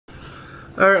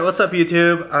Alright, what's up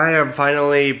YouTube? I am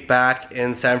finally back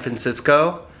in San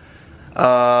Francisco.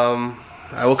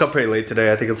 I woke up pretty late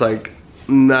today. I think it's like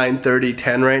 9:30,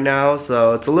 10 right now,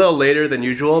 so it's a little later than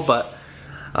usual, but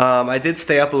I did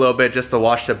stay up a little bit just to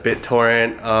watch the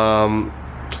BitTorrent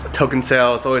token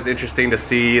sale. It's always interesting to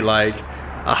see like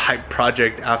a hype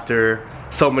project after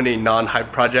so many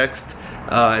non-hype projects,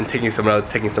 and taking some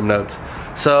notes.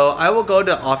 So I will go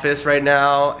to office right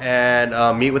now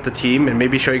and meet with the team and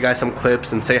maybe show you guys some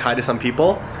clips and say hi to some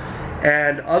people.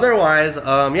 And otherwise,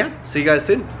 yeah, see you guys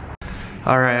soon.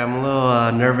 Alright, I'm a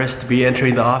little nervous to be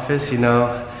entering the office. You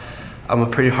know, I'm a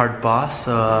pretty hard boss,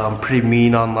 so I'm pretty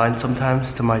mean online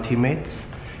sometimes to my teammates.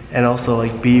 And also,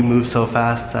 like, B moves so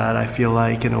fast that I feel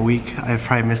like in a week I've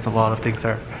probably missed a lot of things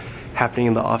that are happening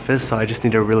in the office, so I just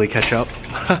need to really catch up.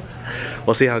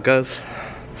 We'll see how it goes.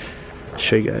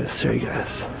 Show you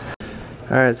guys.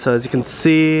 Alright, so as you can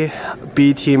see,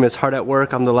 B team is hard at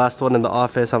work. I'm the last one in the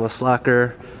office. I'm a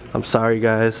slacker. I'm sorry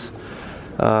guys.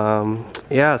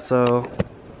 Yeah, so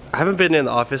I haven't been in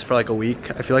the office for like a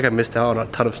week. I feel like I missed out on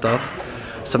a ton of stuff.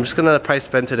 So I'm just gonna probably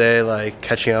spend today like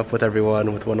catching up with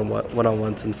everyone with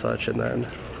one-on-ones and such, and then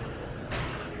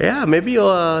yeah, maybe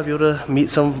you'll be able to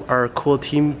meet some of our cool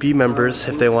Team B members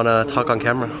if they want to talk on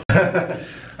camera.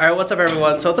 Alright, what's up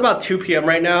everyone? So it's about 2 p.m.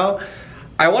 right now.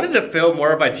 I wanted to film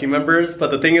more of my team members,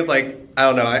 but the thing is, like, I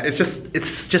don't know,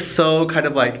 it's just so kind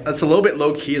of like, it's a little bit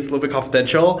low-key, it's a little bit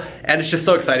confidential, and it's just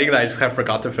so exciting that I just kind of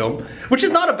forgot to film, which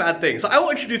is not a bad thing. So I will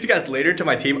introduce you guys later to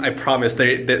my team. I promise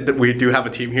that we do have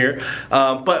a team here.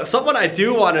 But someone I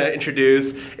do want to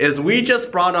introduce is we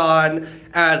just brought on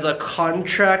as a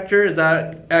contractor, is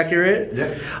that accurate?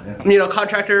 Yeah. You know,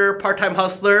 contractor, part-time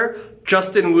hustler,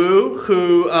 Justin Wu,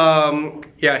 who,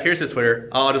 yeah, here's his Twitter.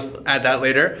 I'll just add that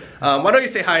later. Why don't you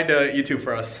say hi to YouTube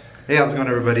for us? Hey, how's it going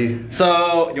everybody?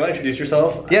 So, you want to introduce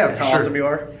yourself? Yeah, How awesome you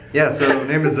are? Yeah, so my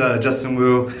name is Justin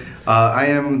Wu. I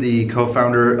am the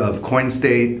co-founder of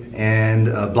Coinstate and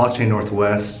Blockchain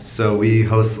Northwest. So we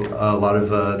host a lot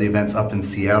of the events up in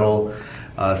Seattle.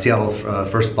 Seattle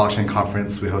first blockchain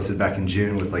conference we hosted back in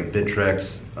June with like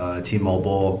Bittrex,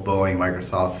 T-Mobile, Boeing,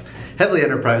 Microsoft, heavily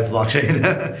enterprise blockchain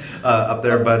up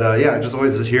there. But yeah, just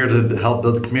always here to help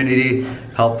build the community,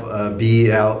 help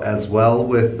be out as well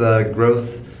with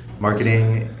growth,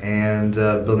 marketing, and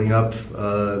building up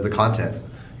the content.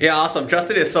 Yeah, awesome.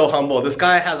 Justin is so humble. This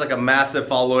guy has like a massive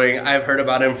following. I've heard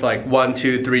about him for like 1,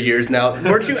 2, 3 years now.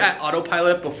 Weren't you at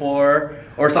Autopilot before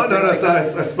or something? Oh, no, so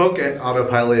I spoke at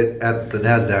Autopilot at the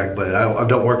NASDAQ, but I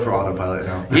don't work for Autopilot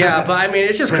now. Yeah, but I mean,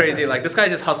 it's just crazy. Like, this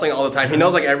guy's just hustling all the time. He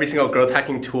knows like every single growth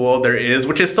hacking tool there is,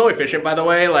 which is so efficient, by the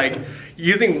way. Like,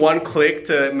 using one click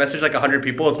to message like 100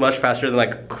 people is much faster than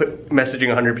like messaging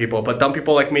 100 people. But dumb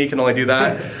people like me can only do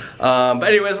that. But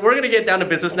anyways, we're gonna get down to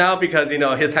business now because, you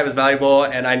know, his time is valuable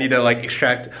and I need to like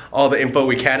extract all the info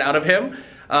we can out of him.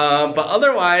 But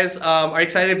otherwise, are you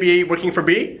excited to be working for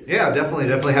B? Yeah,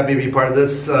 definitely happy to be part of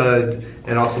this,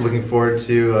 and also looking forward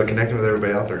to connecting with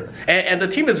everybody out there. And the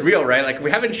team is real, right? Like,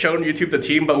 we haven't shown YouTube the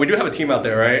team, but we do have a team out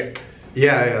there, right?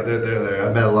 Yeah, they're there.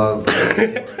 I met a lot of the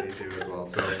team already too as well.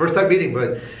 So first time meeting,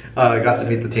 but got to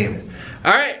meet the team.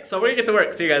 All right, so we're gonna get to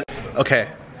work. See you guys. Okay,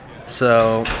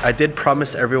 so I did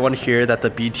promise everyone here that the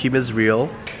B team is real.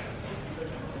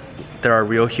 There are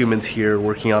real humans here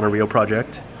working on a real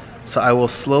project. So I will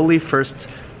slowly first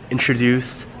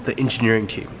introduce the engineering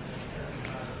team.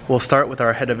 We'll start with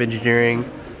our head of engineering,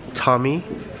 Tommy.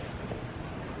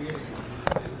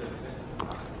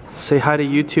 Say hi to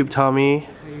YouTube, Tommy.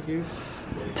 Hi, YouTube.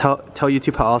 Tell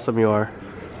YouTube how awesome you are.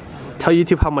 Tell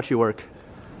YouTube how much you work.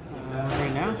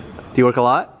 Right now? Do you work a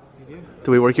lot? I do.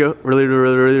 Do we work you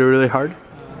really hard?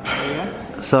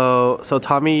 Yeah. So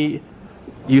Tommy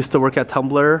used to work at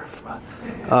Tumblr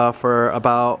for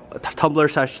about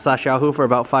Tumblr/Yahoo for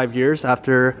about 5 years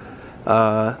after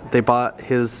they bought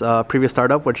his previous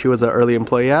startup, which he was an early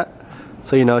employee at.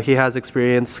 So, you know, he has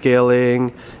experience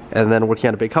scaling and then working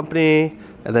at a big company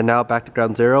and then now back to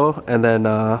ground zero. And then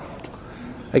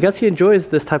I guess he enjoys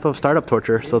this type of startup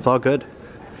torture, so it's all good.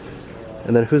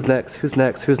 And then who's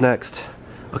next?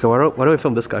 Okay, why don't we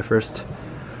film this guy first?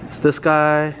 So this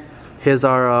guy, here's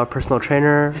our personal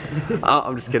trainer. Oh,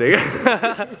 I'm just kidding.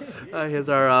 Here's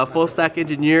our full stack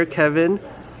engineer, Kevin.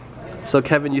 So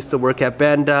Kevin used to work at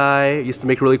Bandai, used to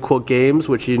make really cool games,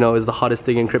 which, you know, is the hottest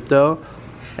thing in crypto.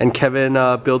 And Kevin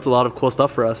builds a lot of cool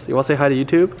stuff for us. You want to say hi to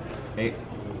YouTube? Hey.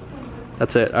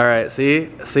 That's it. All right,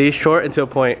 see, short and to a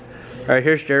point. All right,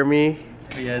 here's Jeremy.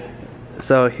 Hey guys.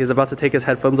 So he's about to take his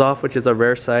headphones off, which is a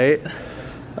rare sight.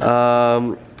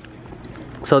 So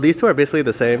these two are basically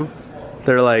the same.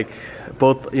 They're like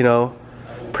both, you know,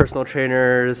 personal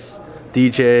trainers,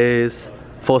 DJs,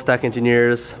 full stack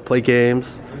engineers, play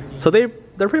games. So they're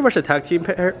pretty much a tag team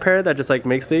pair that just like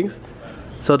makes things.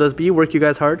 So does B work you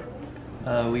guys hard?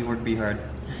 We work B hard.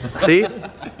 See?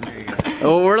 There you go.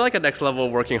 Well, we're like a next level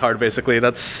of working hard basically.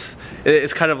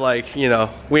 It's kind of like, you know,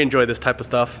 we enjoy this type of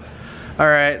stuff. All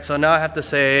right, so now I have to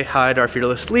say hi to our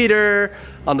fearless leader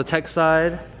on the tech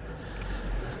side.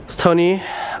 It's Tony,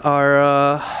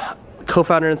 our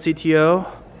co-founder and CTO.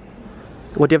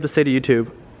 What do you have to say to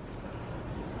YouTube?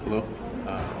 Hello.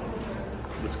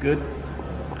 What's good?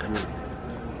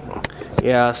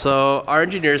 Yeah, so our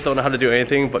engineers don't know how to do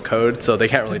anything but code, so they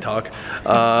can't really talk.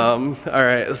 All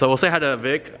right, so we'll say hi to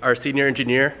Vic, our senior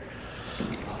engineer.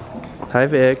 Hi,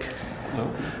 Vic.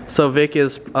 Hello. So Vic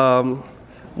is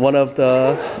one of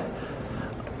the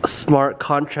smart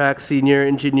contract senior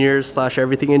engineers /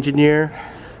 everything engineer.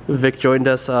 Vic joined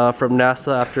us from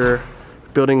NASA after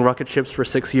building rocket ships for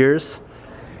 6 years.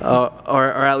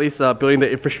 Or at least building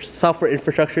the software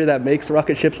infrastructure that makes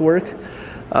rocket ships work.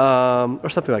 Or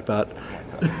something like that.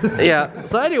 Yeah,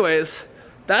 so anyways,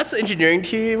 that's the engineering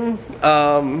team.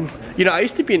 You know, I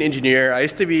used to be an engineer. I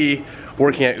used to be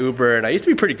working at Uber, and I used to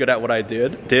be pretty good at what I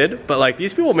did, but like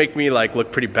these people make me like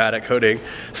look pretty bad at coding.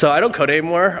 So I don't code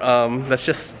anymore. That's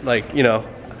just like, you know,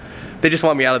 they just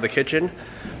want me out of the kitchen.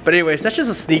 But anyways, that's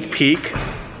just a sneak peek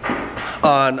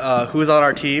on who's on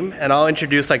our team, and I'll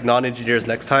introduce like non-engineers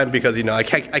next time because, you know, I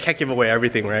can't give away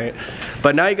everything, right?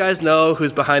 But now you guys know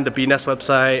who's behind the Beenest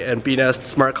website and Beenest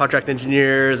smart contract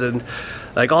engineers and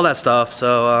like all that stuff.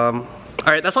 So all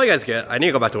right, that's all you guys get. I need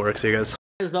to go back to work. See you guys.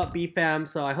 What is up, B fam?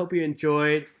 So I hope you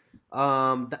enjoyed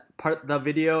the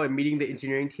video and meeting the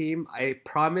engineering team. I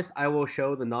promise I will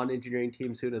show the non-engineering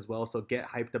team soon as well, so get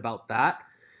hyped about that.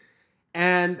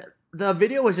 And the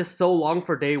video was just so long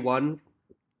for day one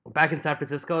back in San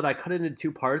Francisco that I cut it into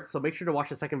 2 parts. So make sure to watch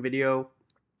the second video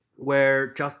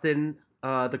where Justin,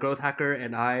 the growth hacker,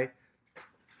 and I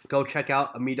go check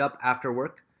out a meetup after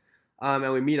work.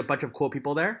 And we meet a bunch of cool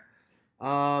people there.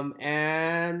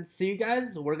 And see you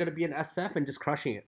guys. We're going to be in SF and just crushing it.